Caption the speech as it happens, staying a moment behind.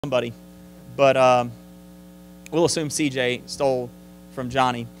somebody, but we'll assume CJ stole from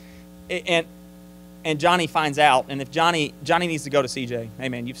Johnny, and Johnny finds out, and if Johnny needs to go to CJ, hey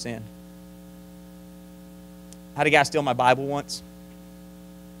man, you've sinned. I had a guy steal my Bible once.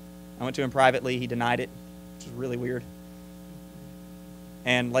 I went to him privately. He denied it, which was really weird.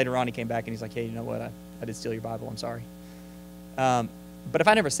 And later on, he came back and he's like, hey, you know what? I did steal your Bible. I'm sorry. But if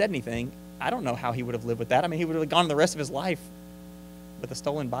I never said anything, I don't know how he would have lived with that. I mean, he would have gone the rest of his life with a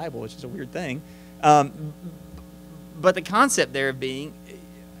stolen Bible, which is a weird thing. But the concept there of being,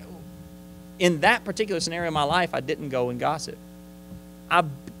 in that particular scenario in my life, I didn't go and gossip.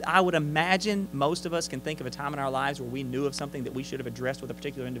 I would imagine most of us can think of a time in our lives where we knew of something that we should have addressed with a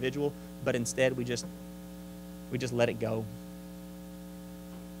particular individual, but instead we just let it go.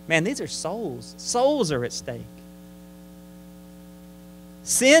 Man, these are souls. Souls are at stake.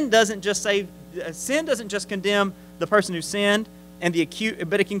 Sin doesn't just condemn the person who sinned,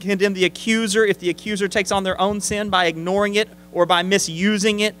 but it can condemn the accuser if the accuser takes on their own sin by ignoring it or by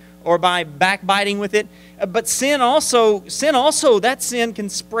misusing it or by backbiting with it. But sin also, that sin can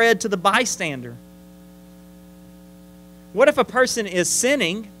spread to the bystander. What if a person is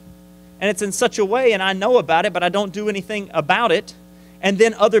sinning and it's in such a way and I know about it but I don't do anything about it, and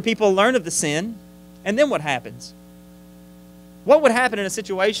then other people learn of the sin, and then what happens? What would happen in a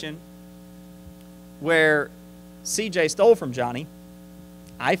situation where CJ stole from Johnny?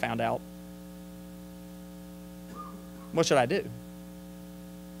 I found out. What should I do?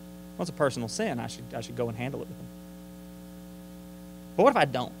 Well, it's a personal sin. I should go and handle it with him. But what if I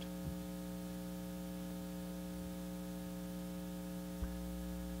don't?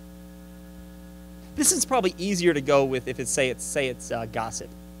 This is probably easier to go with if it's gossip.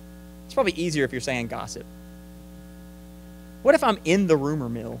 It's probably easier if you're saying gossip. What if I'm in the rumor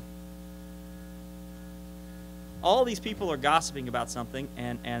mill? All these people are gossiping about something,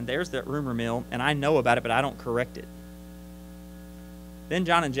 and there's that rumor mill, and I know about it, but I don't correct it. Then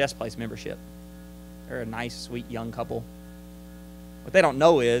John and Jess place membership. They're a nice, sweet, young couple. What they don't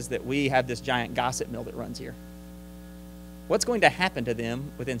know is that we have this giant gossip mill that runs here. What's going to happen to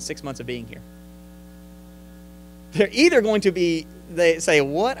them within 6 months of being here? They're either going to they say,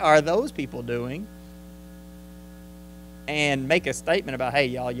 what are those people doing? And make a statement about, hey,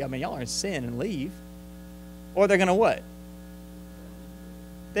 y'all are in sin, and leave. Or they're going to what?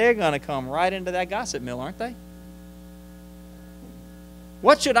 They're going to come right into that gossip mill, aren't they?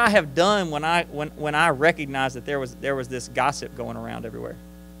 What should I have done when I recognized that there was this gossip going around everywhere?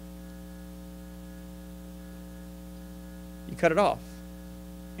 You cut it off.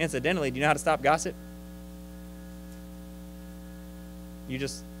 Incidentally, do you know how to stop gossip? You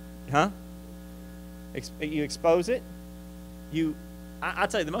just, you expose it. I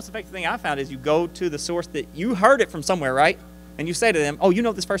tell you, the most effective thing I found is you go to the source that you heard it from somewhere, right? And you say to them, oh, you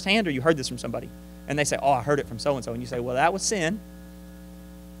know this firsthand, or you heard this from somebody? And they say, oh, I heard it from so-and-so. And you say, well, that was sin.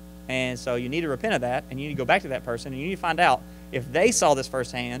 And so you need to repent of that, and you need to go back to that person, and you need to find out if they saw this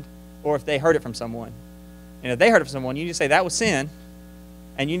firsthand or if they heard it from someone. And if they heard it from someone, you need to say that was sin,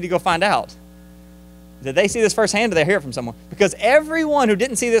 and you need to go find out. Did they see this firsthand or did they hear it from someone? Because everyone who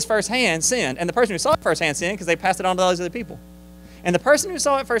didn't see this firsthand sinned, and the person who saw it firsthand sinned because they passed it on to all those other people. And the person who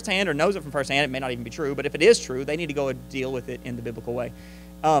saw it firsthand or knows it from firsthand, it may not even be true, but if it is true, they need to go and deal with it in the biblical way.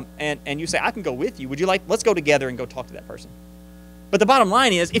 And you say, I can go with you. Would you like, let's go together and go talk to that person. But the bottom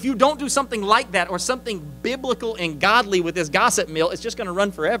line is, if you don't do something like that or something biblical and godly with this gossip mill, it's just going to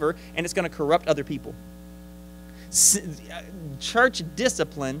run forever, and it's going to corrupt other people. Church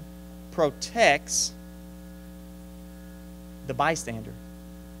discipline protects the bystander.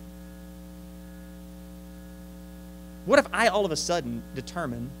 What if I all of a sudden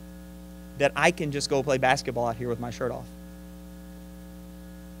determine that I can just go play basketball out here with my shirt off?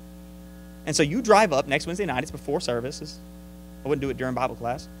 And so you drive up next Wednesday night, it's before services. I wouldn't do it during Bible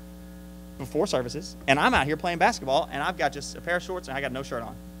class. Before services. And I'm out here playing basketball, and I've got just a pair of shorts, and I got no shirt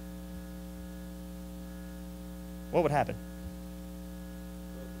on. What would happen?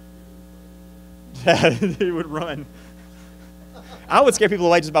 He would run. I would scare people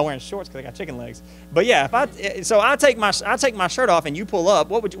away just by wearing shorts because I got chicken legs. But yeah, I take my shirt off and you pull up,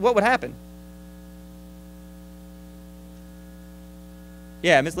 what would happen?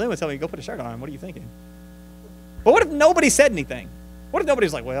 Yeah, Miss Lynn was telling me, go put a shirt on. What are you thinking? But what if nobody said anything? What if nobody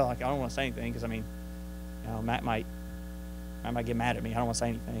was like, well, I don't want to say anything because, Matt might get mad at me. I don't want to say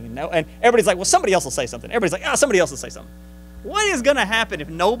anything. And everybody's like, well, somebody else will say something. Everybody's like, somebody else will say something. What is going to happen if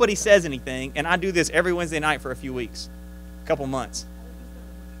nobody says anything and I do this every Wednesday night for a few weeks, a couple months?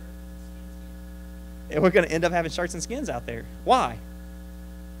 And we're going to end up having shirts and skins out there. Why?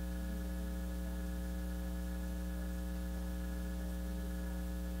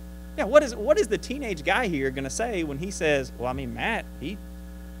 Yeah, what is the teenage guy here going to say when he says, well, I mean, Matt, he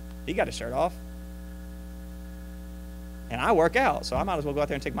got his shirt off. And I work out, so I might as well go out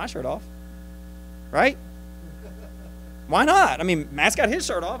there and take my shirt off. Right? Why not? I mean, Matt's got his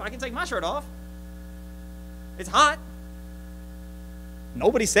shirt off. I can take my shirt off. It's hot.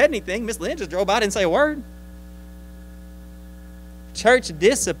 Nobody said anything. Miss Lynn just drove by, didn't say a word. Church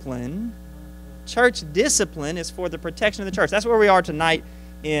discipline is for the protection of the church. That's where we are tonight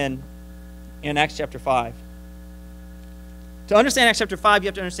in Acts chapter 5. To understand Acts chapter 5, you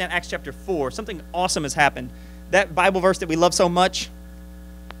have to understand Acts chapter 4. Something awesome has happened. That Bible verse that we love so much,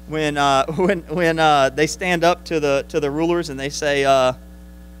 when they stand up to the rulers and they say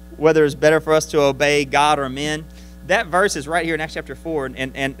whether it's better for us to obey God or men, that verse is right here in Acts chapter 4,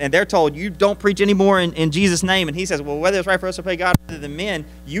 and they're told, you don't preach anymore in Jesus' name. And he says, well, whether it's right for us to obey God rather than men,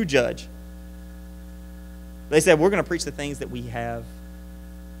 you judge. They said, we're going to preach the things that we have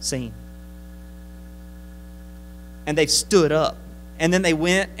seen. And they stood up. And then they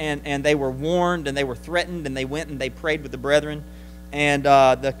went and they were warned and they were threatened, and they went and they prayed with the brethren. And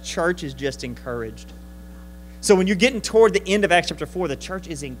the church is just encouraged. So when you're getting toward the end of Acts chapter 4, the church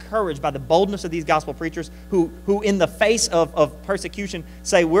is encouraged by the boldness of these gospel preachers who in the face of persecution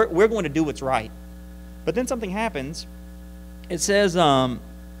say, we're going to do what's right. But then something happens. It says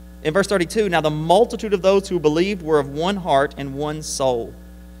in verse 32, now the multitude of those who believed were of one heart and one soul.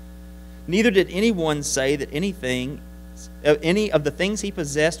 Neither did anyone say that any of the things he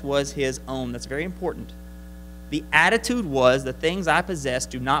possessed was his own. That's very important. The attitude was, the things I possess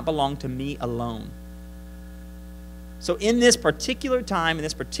do not belong to me alone. So in this particular time, in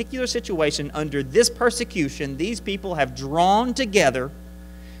this particular situation, under this persecution, these people have drawn together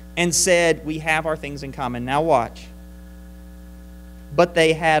and said, we have our things in common. Now watch. But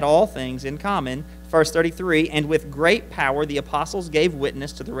they had all things in common. Verse 33, and with great power the apostles gave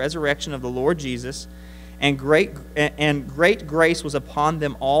witness to the resurrection of the Lord Jesus, and great grace was upon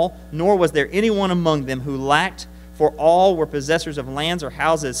them all, nor was there anyone among them who lacked, for all were possessors of lands or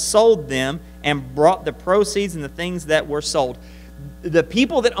houses, sold them, and brought the proceeds and the things that were sold. The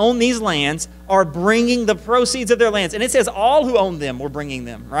people that own these lands are bringing the proceeds of their lands. And it says all who own them were bringing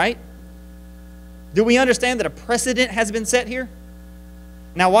them, right? Do we understand that a precedent has been set here?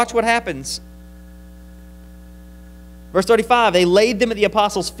 Now watch what happens. Verse 35, they laid them at the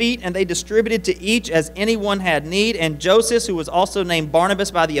apostles' feet, and they distributed to each as anyone had need. And Joseph, who was also named Barnabas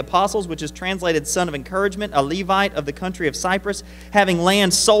by the apostles, which is translated son of encouragement, a Levite of the country of Cyprus, having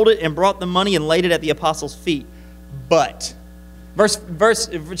land, sold it and brought the money and laid it at the apostles' feet. But,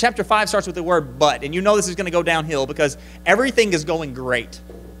 chapter 5 starts with the word but, and you know this is going to go downhill because everything is going great.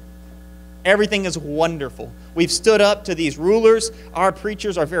 Everything is wonderful. We've stood up to these rulers. Our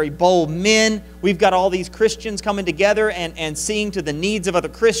preachers are very bold men. We've got all these Christians coming together and seeing to the needs of other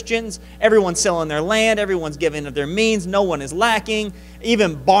Christians. Everyone's selling their land. Everyone's giving of their means. No one is lacking.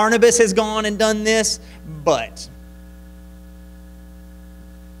 Even Barnabas has gone and done this. But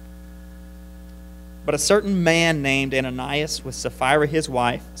a certain man named Ananias with Sapphira his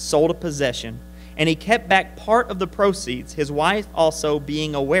wife sold a possession, and he kept back part of the proceeds, his wife also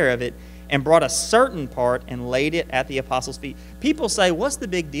being aware of it, and brought a certain part and laid it at the apostles' feet. People say, what's the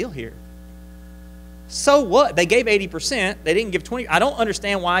big deal here? So what? They gave 80%. They didn't give 20%. I don't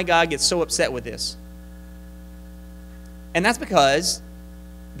understand why God gets so upset with this. And that's because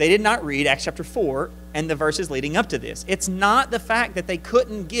they did not read Acts chapter 4 and the verses leading up to this. It's not the fact that they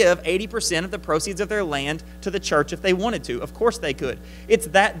couldn't give 80% of the proceeds of their land to the church if they wanted to. Of course they could. It's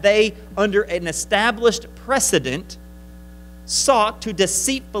that they, under an established precedent, sought to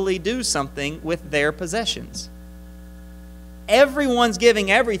deceitfully do something with their possessions. Everyone's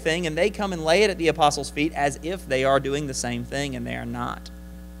giving everything, and they come and lay it at the apostles' feet as if they are doing the same thing, and they are not.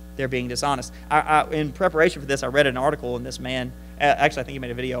 They're being dishonest. In preparation for this, I read an article, and this man, actually I think he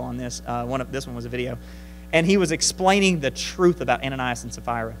made a video on this. This one was a video. And he was explaining the truth about Ananias and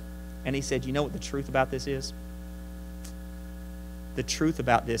Sapphira. And he said, you know what the truth about this is? The truth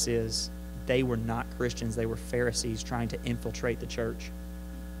about this is they were not Christians. They were Pharisees trying to infiltrate the church.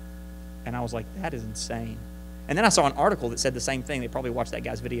 And I was like, that is insane. And then I saw an article that said the same thing. They probably watched that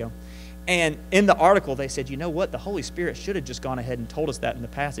guy's video. And in the article, they said, you know what? The Holy Spirit should have just gone ahead and told us that in the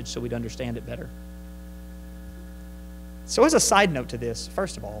passage so we'd understand it better. So as a side note to this,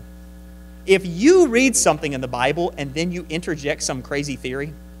 first of all, if you read something in the Bible and then you interject some crazy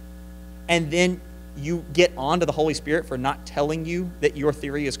theory, and then you get on to the Holy Spirit for not telling you that your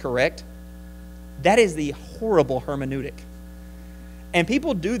theory is correct, that is the horrible hermeneutic. And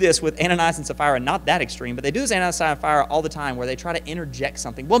people do this with Ananias and Sapphira, not that extreme, but they do this Ananias and Sapphira all the time where they try to interject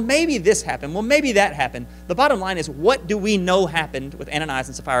something. Well, maybe this happened. Well, maybe that happened. The bottom line is, what do we know happened with Ananias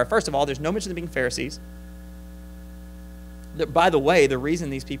and Sapphira? First of all, there's no mention of them being Pharisees. By the way, the reason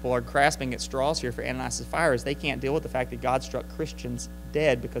these people are grasping at straws here for Ananias and Sapphira is they can't deal with the fact that God struck Christians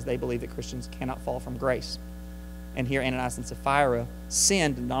dead because they believe that Christians cannot fall from grace. And here Ananias and Sapphira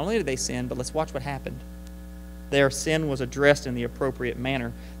sinned. And not only did they sin, but let's watch what happened. Their sin was addressed in the appropriate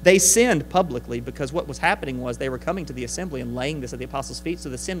manner. They sinned publicly because what was happening was they were coming to the assembly and laying this at the apostles' feet, so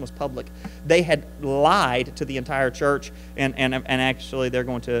the sin was public. They had lied to the entire church, and actually they're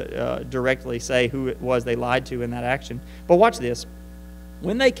going to directly say who it was they lied to in that action. But watch this.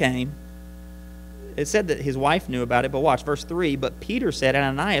 When they came, it said that his wife knew about it, but watch, verse 3, but Peter said,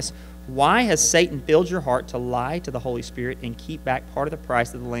 Ananias, why has Satan filled your heart to lie to the Holy Spirit and keep back part of the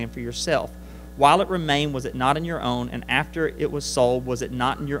price of the land for yourself? While it remained, was it not in your own? And after it was sold, was it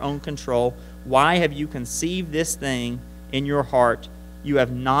not in your own control? Why have you conceived this thing in your heart? You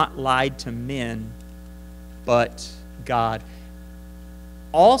have not lied to men, but God.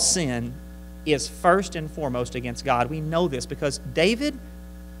 All sin is first and foremost against God. We know this because David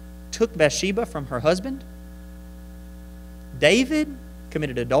took Bathsheba from her husband. David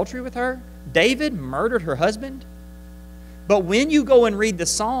committed adultery with her. David murdered her husband. But when you go and read the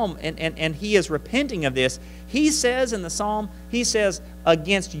psalm and he is repenting of this, he says in the psalm, he says,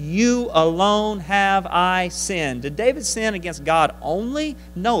 against you alone have I sinned. Did David sin against God only?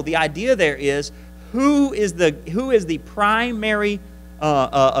 No, the idea there is who is the primary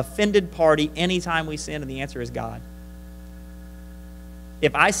offended party anytime we sin, and the answer is God.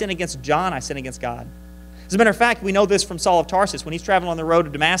 If I sin against John, I sin against God. As a matter of fact, we know this from Saul of Tarsus. When he's traveling on the road to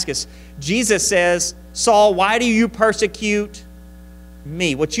Damascus, Jesus says, Saul, why do you persecute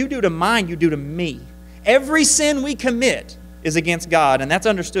me? What you do to mine, you do to me. Every sin we commit is against God, and that's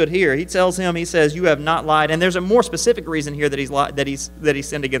understood here. He tells him, he says, you have not lied. And there's a more specific reason here that he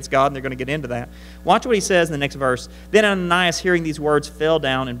sinned against God, and they're going to get into that. Watch what he says in the next verse. Then Ananias, hearing these words, fell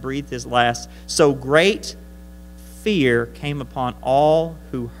down and breathed his last. So great fear came upon all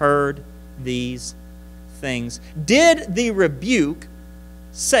who heard these things. Did the rebuke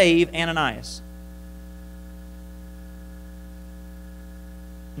save Ananias?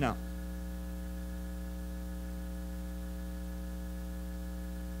 No.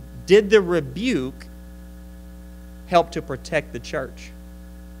 Did the rebuke help to protect the church?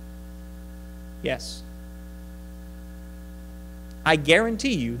 Yes. I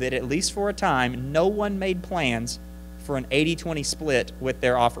guarantee you that at least for a time, no one made plans for an 80-20 split with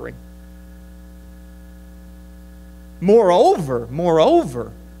their offering.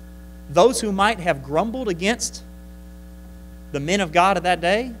 Moreover, those who might have grumbled against the men of God of that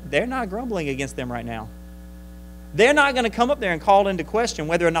day, they're not grumbling against them right now. They're not going to come up there and call into question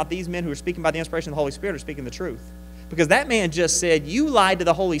whether or not these men who are speaking by the inspiration of the Holy Spirit are speaking the truth. Because that man just said, you lied to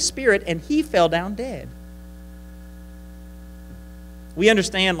the Holy Spirit, and he fell down dead. We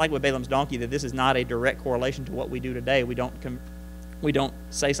understand, like with Balaam's donkey, that this is not a direct correlation to what we do today. We don't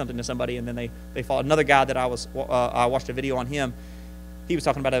say something to somebody and then they fall. Another guy that I watched a video on him, he was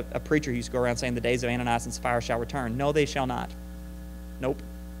talking about a preacher who used to go around saying the days of Ananias and Sapphira shall return. No, they shall not. Nope.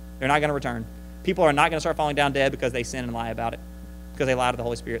 They're not going to return. People are not going to start falling down dead because they sin and lie about it, because they lie to the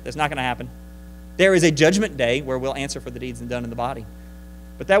Holy Spirit. That's not going to happen. There is a judgment day where we'll answer for the deeds done in the body.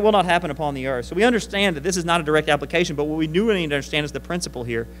 But that will not happen upon the earth. So we understand that this is not a direct application, but what we do need to understand is the principle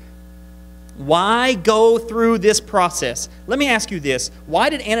here. Why go through this process? Let me ask you this. Why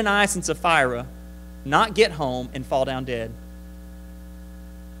did Ananias and Sapphira not get home and fall down dead?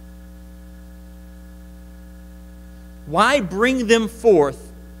 Why bring them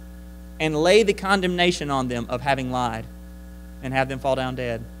forth and lay the condemnation on them of having lied and have them fall down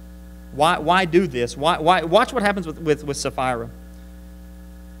dead? Why do this? Why watch what happens with Sapphira.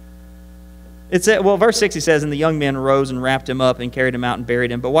 Verse 6 he says, and the young men rose and wrapped him up and carried him out and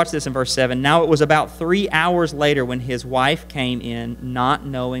buried him. But watch this in verse 7. Now it was about 3 hours later when his wife came in, not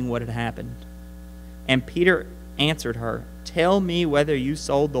knowing what had happened. And Peter answered her, tell me whether you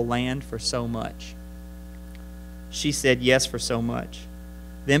sold the land for so much. She said, yes, for so much.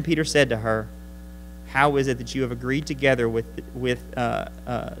 Then Peter said to her, how is it that you have agreed together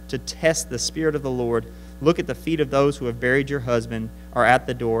to test the Spirit of the Lord? Look at the feet of those who have buried your husband are at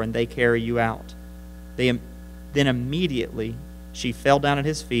the door, and they carry you out. Then immediately she fell down at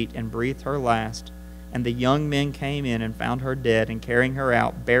his feet and breathed her last. And the young men came in and found her dead, and carrying her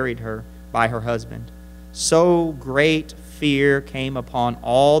out, buried her by her husband. So great fear came upon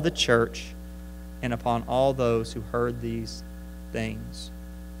all the church and upon all those who heard these things.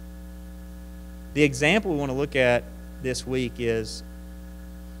 The example we want to look at this week is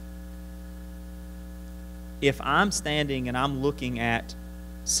if I'm standing and I'm looking at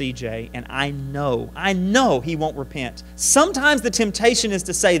CJ and I know he won't repent, sometimes the temptation is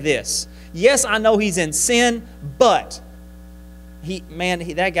to say this: yes, I know he's in sin, but CJ,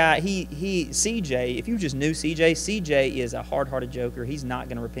 if you just knew CJ is a hard-hearted joker. He's not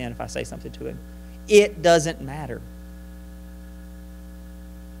going to repent if I say something to him. It doesn't matter.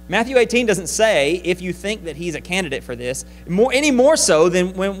 Matthew 18 doesn't say if you think that he's a candidate for this, any more so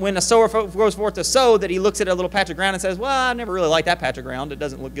than when a sower goes forth to sow, that he looks at a little patch of ground and says, well, I never really liked that patch of ground. It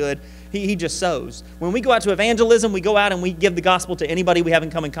doesn't look good. He just sows. When we go out to evangelism, we go out and we give the gospel to anybody we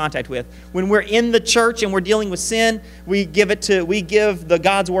haven't come in contact with. When we're in the church and we're dealing with sin, we give the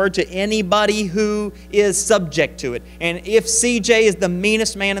God's word to anybody who is subject to it. And if CJ is the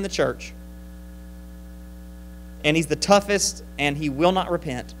meanest man in the church, and he's the toughest, and he will not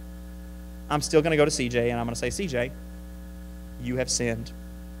repent, I'm still going to go to CJ, and I'm going to say, CJ, you have sinned.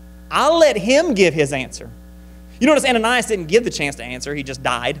 I'll let him give his answer. You notice Ananias didn't give the chance to answer. He just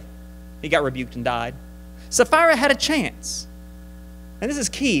died. He got rebuked and died. Sapphira had a chance. And this is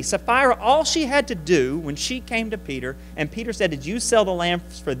key. Sapphira, all she had to do when she came to Peter, and Peter said, did you sell the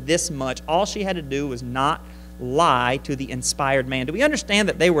lamps for this much? All she had to do was not lie to the inspired man. Do we understand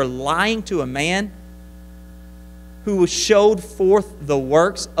that they were lying to a man who showed forth the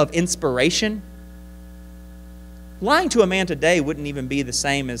works of inspiration? Lying to a man today wouldn't even be the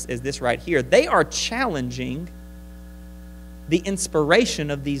same as this right here. They are challenging the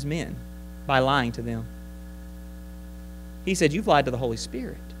inspiration of these men by lying to them. He said, you've lied to the Holy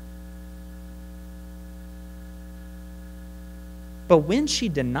Spirit. But when she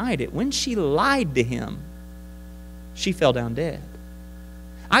denied it, when she lied to him, she fell down dead.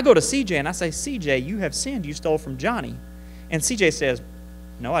 I go to CJ and I say, CJ, you have sinned. You stole from Johnny. And CJ says,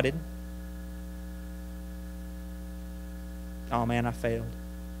 no, I didn't. Oh, man, I failed.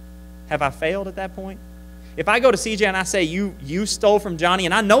 Have I failed at that point? If I go to CJ and I say, you stole from Johnny,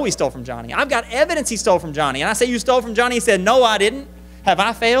 and I know he stole from Johnny. I've got evidence he stole from Johnny. And I say, you stole from Johnny. He said, no, I didn't. Have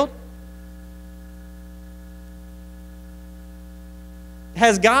I failed?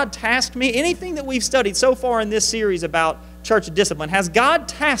 Has God tasked me? Anything that we've studied so far in this series about church discipline, has God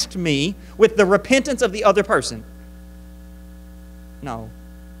tasked me with the repentance of the other person? No.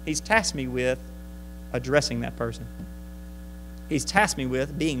 He's tasked me with addressing that person. He's tasked me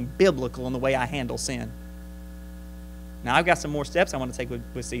with being biblical in the way I handle sin. Now, I've got some more steps I want to take with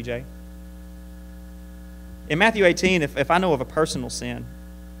CJ. In Matthew 18, if I know of a personal sin,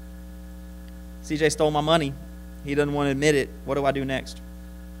 CJ stole my money, he doesn't want to admit it, what do I do next?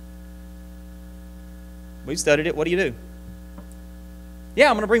 We've studied it. What do? Yeah,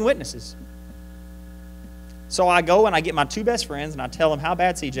 I'm going to bring witnesses. So I go and I get my two best friends and I tell them how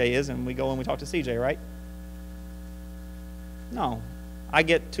bad CJ is, and we go and we talk to CJ, right? No. I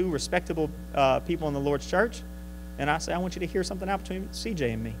get two respectable people in the Lord's church, and I say, I want you to hear something out between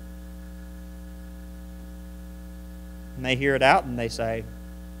CJ and me. And they hear it out and they say,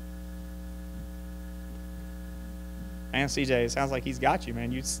 man, CJ, it sounds like he's got you,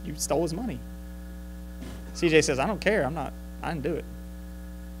 man. You stole his money. CJ says, I don't care. I didn't do it.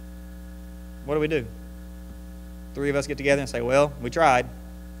 What do? Three of us get together and say, well, we tried.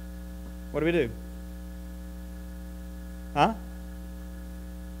 What do? Huh?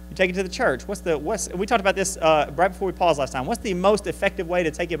 You take it to the church. We talked about this right before we paused last time. What's the most effective way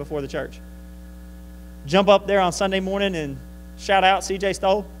to take it before the church? Jump up there on Sunday morning and shout out, CJ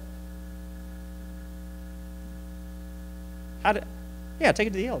stole? Yeah, take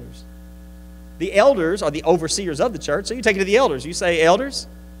it to the elders. The elders are the overseers of the church, so you take it to the elders. You say, elders,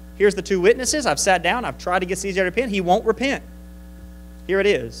 here's the two witnesses. I've sat down. I've tried to get CJ to repent. He won't repent. Here it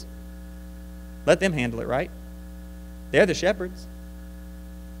is. Let them handle it, right? They're the shepherds.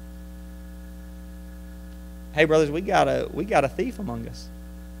 Hey, brothers, we got a thief among us.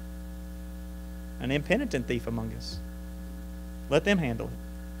 An impenitent thief among us. Let them handle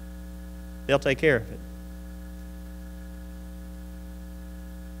it. They'll take care of it.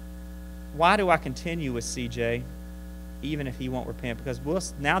 Why do I continue with CJ even if he won't repent?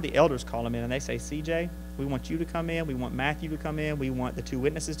 Because now the elders call him in and they say, CJ, we want you to come in. We want Matthew to come in. We want the two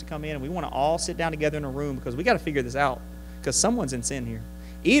witnesses to come in. And we want to all sit down together in a room because we got to figure this out because someone's in sin here.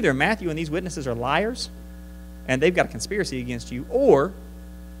 Either Matthew and these witnesses are liars and they've got a conspiracy against you, or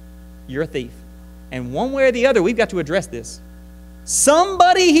you're a thief. And one way or the other, we've got to address this.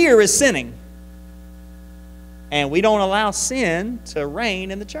 Somebody here is sinning. And we don't allow sin to reign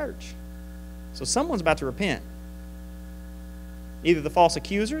in the church. So someone's about to repent. Either the false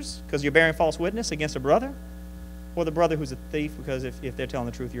accusers, because you're bearing false witness against a brother, or the brother who's a thief, because if they're telling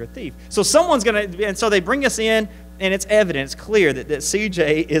the truth, you're a thief. So someone's going to, and so they bring us in, and it's evident, it's clear that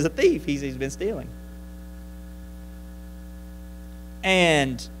CJ is a thief. He's been stealing.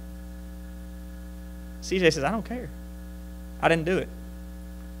 And CJ says, I don't care. I didn't do it.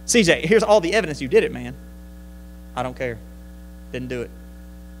 CJ, here's all the evidence you did it, man. I don't care. Didn't do it.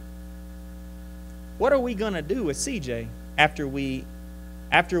 What are we going to do with CJ after we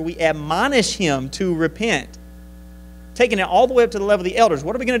admonish him to repent, taking it all the way up to the level of the elders?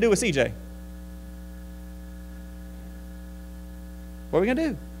 What are we going to do with CJ? What are we going to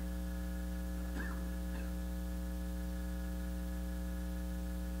do?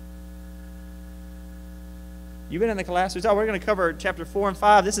 You've been in the class. We're going to cover chapter 4 and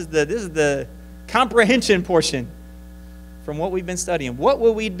 5. This is the comprehension portion from what we've been studying. What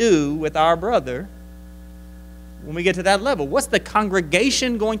will we do with our brother when we get to that level? What's the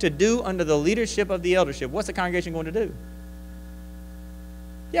congregation going to do under the leadership of the eldership? What's the congregation going to do?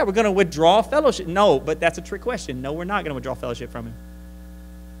 Yeah, we're going to withdraw fellowship. No, but that's a trick question. No, we're not going to withdraw fellowship from him.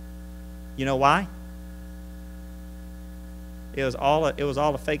 You know why? It was all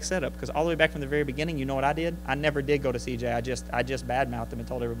a fake setup, because all the way back from the very beginning, you know what I did? I never did go to CJ. I just badmouthed him and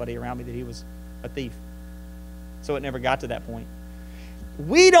told everybody around me that he was a thief. So it never got to that point.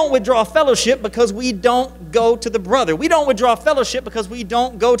 We don't withdraw fellowship because we don't go to the brother. We don't withdraw fellowship because we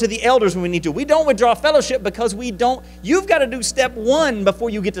don't go to the elders when we need to. We don't withdraw fellowship because we don't. You've got to do step 1 before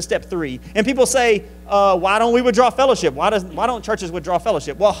you get to step 3. And people say, why don't we withdraw fellowship? Why don't churches withdraw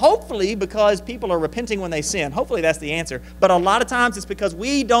fellowship? Well, hopefully because people are repenting when they sin. Hopefully that's the answer. But a lot of times it's because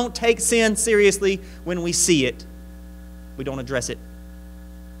we don't take sin seriously when we see it. We don't address it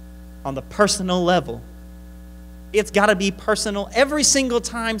on the personal level. It's got to be personal. Every single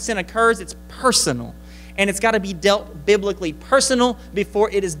time sin occurs, it's personal. And it's got to be dealt biblically personal before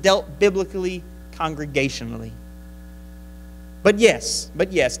it is dealt biblically congregationally. But yes,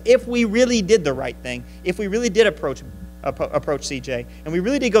 if we really did the right thing, if we really did approach CJ, and we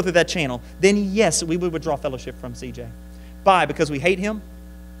really did go through that channel, then yes, we would withdraw fellowship from CJ. Why? Because we hate him?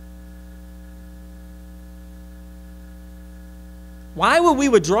 Why would we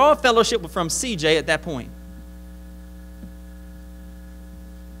withdraw fellowship from CJ at that point?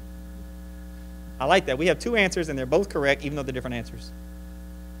 I like that. We have 2 answers, and they're both correct, even though they're different answers.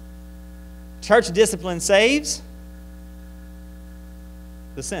 Church discipline saves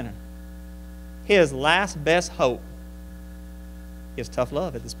the sinner. His last best hope is tough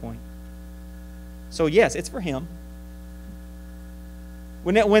love at this point. So yes, it's for him.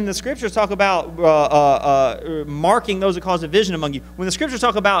 When the scriptures talk about marking those that cause division among you, when the scriptures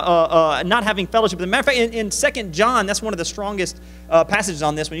talk about not having fellowship, as a matter of fact, in 2 John, that's one of the strongest passages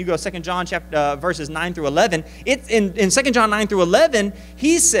on this. When you go to 2 John verses 9 through 11, in 2 John 9 through 11,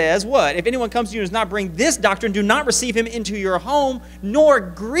 he says, what? If anyone comes to you and does not bring this doctrine, do not receive him into your home, nor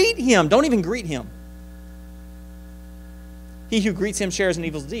greet him. Don't even greet him. He who greets him shares in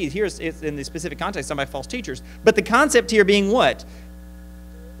evil's deeds. Here it's in the specific context, some by false teachers. But the concept here being what?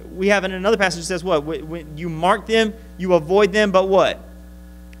 We have in another passage that says what? When you mark them, you avoid them, but what?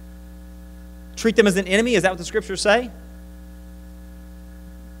 Treat them as an enemy? Is that what the scriptures say?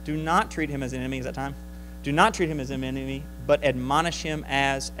 Do not treat him as an enemy. Is that time? Do not treat him as an enemy, but admonish him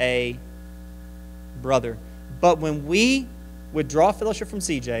as a brother. But when we withdraw fellowship from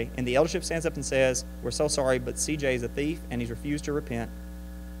CJ, and the eldership stands up and says, we're so sorry, but CJ is a thief, and he's refused to repent,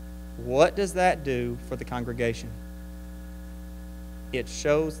 what does that do for the congregation? It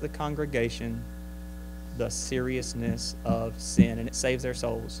shows the congregation the seriousness of sin, and it saves their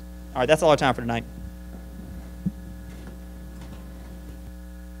souls. All right, that's all our time for tonight.